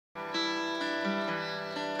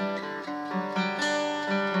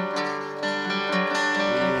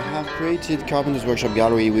created Carpenters Workshop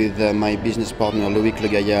Gallery with my business partner Louis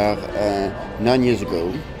Gaillard 9 years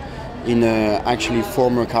ago in actually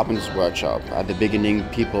former Carpenters Workshop. At the beginning,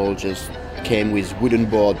 people just came with wooden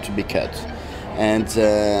board to be cut, and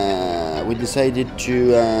we decided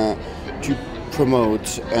to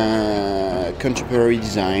promote contemporary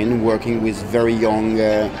design, working with very young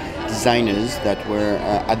designers that were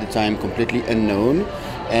at the time completely unknown,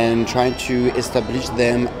 and trying to establish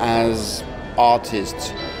them as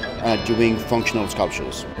artists doing functional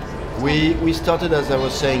sculptures. We started, as I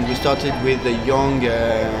was saying, we started with the young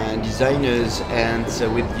designers, and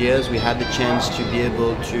with years we had the chance to be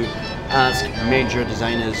able to ask major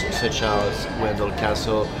designers such as Wendell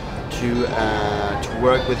Castle to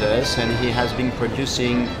work with us, and he has been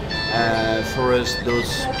producing for us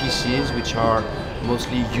those pieces which are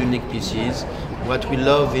mostly unique pieces. What we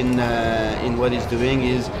love in what he's doing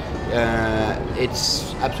is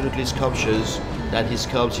it's absolutely sculptures that he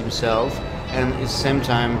sculpts himself, and at the same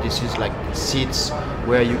time this is like seats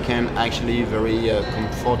where you can actually very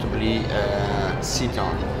comfortably sit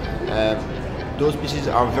on. Those pieces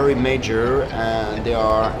are very major, and they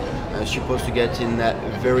are supposed to get in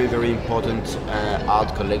very, very important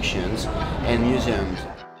art collections and museums.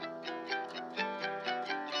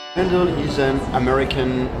 Wendell is an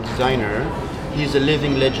American designer. He's a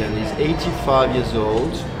living legend. He's 85 years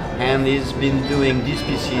old, and he's been doing these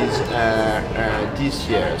pieces this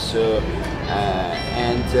year. So,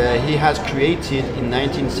 he has created in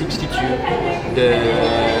 1962 the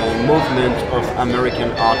movement of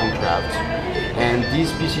American art and craft. And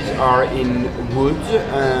these pieces are in wood,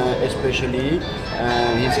 especially.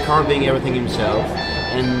 He's carving everything himself.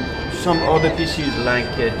 And some other pieces,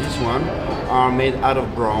 like this one, are made out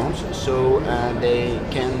of bronze, so they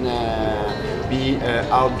can be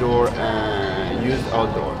used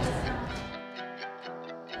outdoor.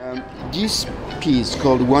 This piece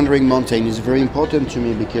called Wandering Mountain is very important to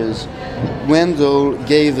me because Wendell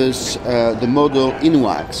gave us the model in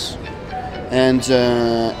wax, and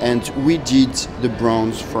we did the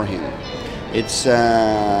bronze for him. It's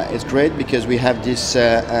great because we have this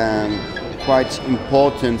quite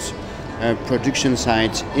important production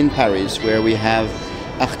site in Paris where we have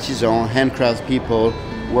artisan, handcraft people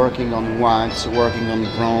working on wax, working on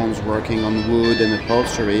bronze, working on wood and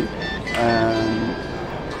upholstery,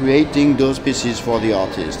 creating those pieces for the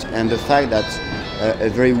artist. And the fact that a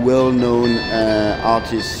very well-known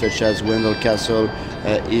artist such as Wendell Castle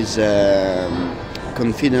is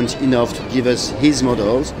confident enough to give us his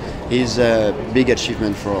models is a big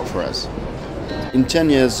achievement for us. In 10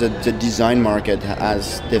 years, the design market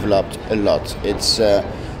has developed a lot. It's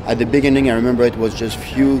at the beginning, I remember it was just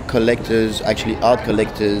few collectors, actually art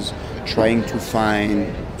collectors, trying to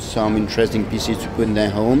find some interesting pieces to put in their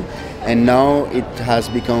home, and now it has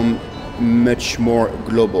become much more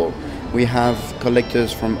global. We have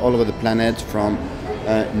collectors from all over the planet, from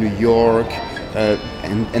New York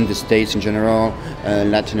and the States in general,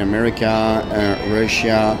 Latin America,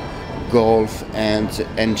 Russia, Gulf,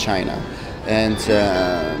 and China. And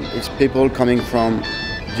it's people coming from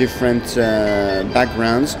different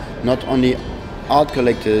backgrounds, not only art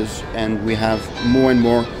collectors, and we have more and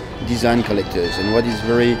more design collectors. And what is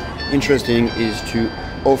very interesting is to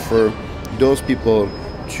offer those people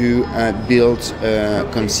to build a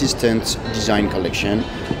consistent design collection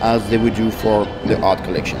as they would do for the art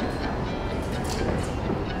collection.